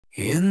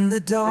In the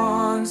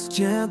dawn's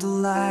gentle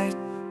light,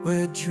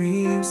 where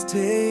dreams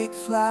take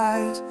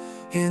flight,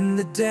 in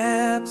the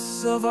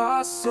depths of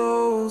our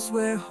souls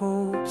where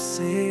hopes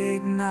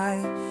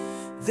ignite,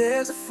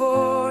 there's a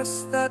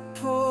force that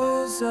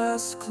pulls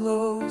us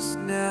close,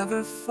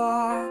 never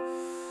far,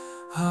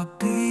 a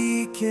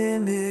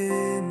beacon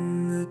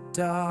in the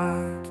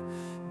dark,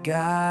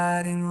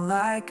 guiding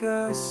like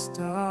a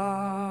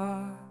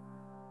star.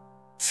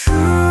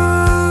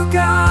 True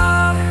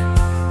God,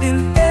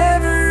 in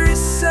every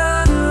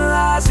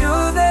sunrise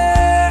you're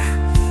there.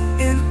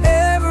 In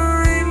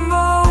every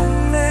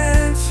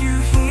moment you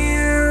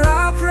hear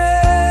our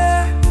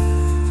prayer.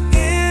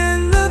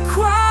 In the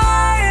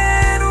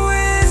quiet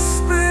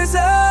whispers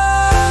of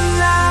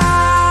night.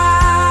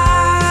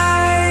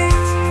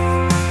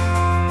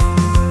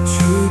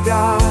 True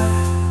God,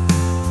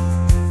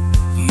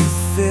 you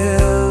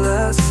fill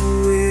us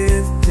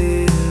with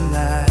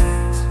delight.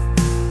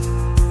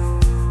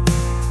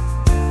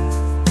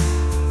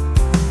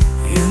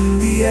 In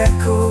the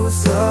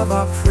echoes of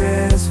our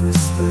prayers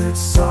whispered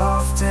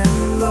soft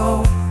and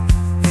low,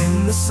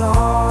 in the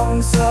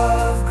songs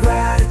of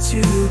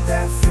gratitude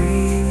that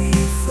freely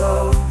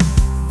flow,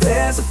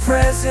 there's a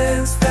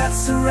presence that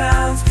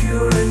surrounds,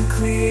 pure and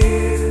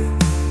clear, a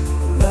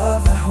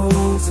love that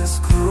holds us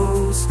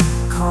close,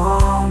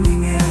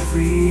 calming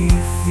every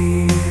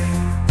fear.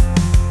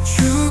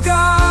 True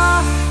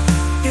God,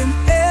 in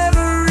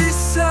every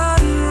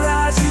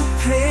sunrise you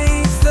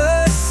paint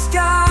the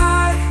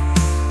sky.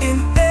 In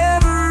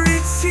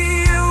every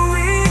tear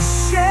we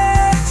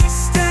shed, you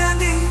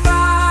standing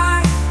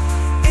by.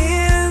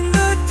 In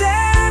the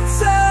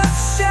dance of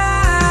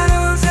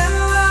shadows and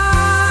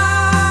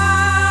light.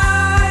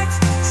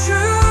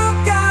 True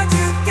God,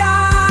 you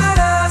guide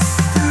us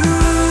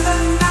through the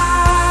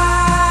night.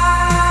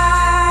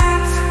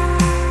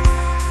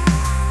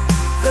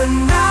 The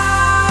night,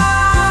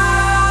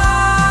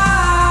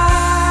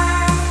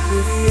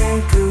 with the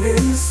anchor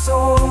in the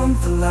storm,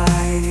 the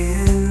light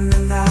in the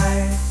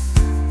night.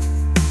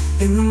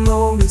 In the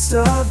moments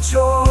of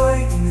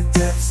joy, in the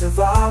depths of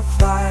our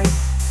plight,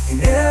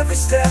 in every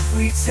step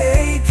we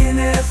take, in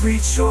every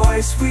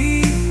choice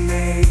we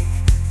make.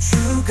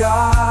 True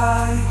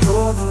God,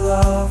 you're the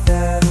love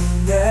that'll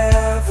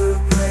never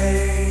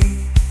break.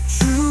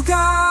 True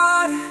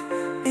God,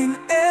 in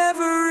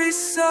every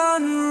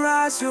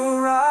sunrise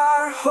you're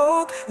our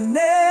hope. In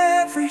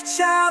every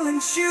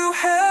challenge you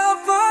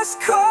help us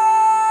cope.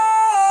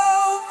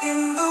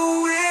 In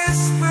the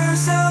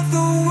whispers of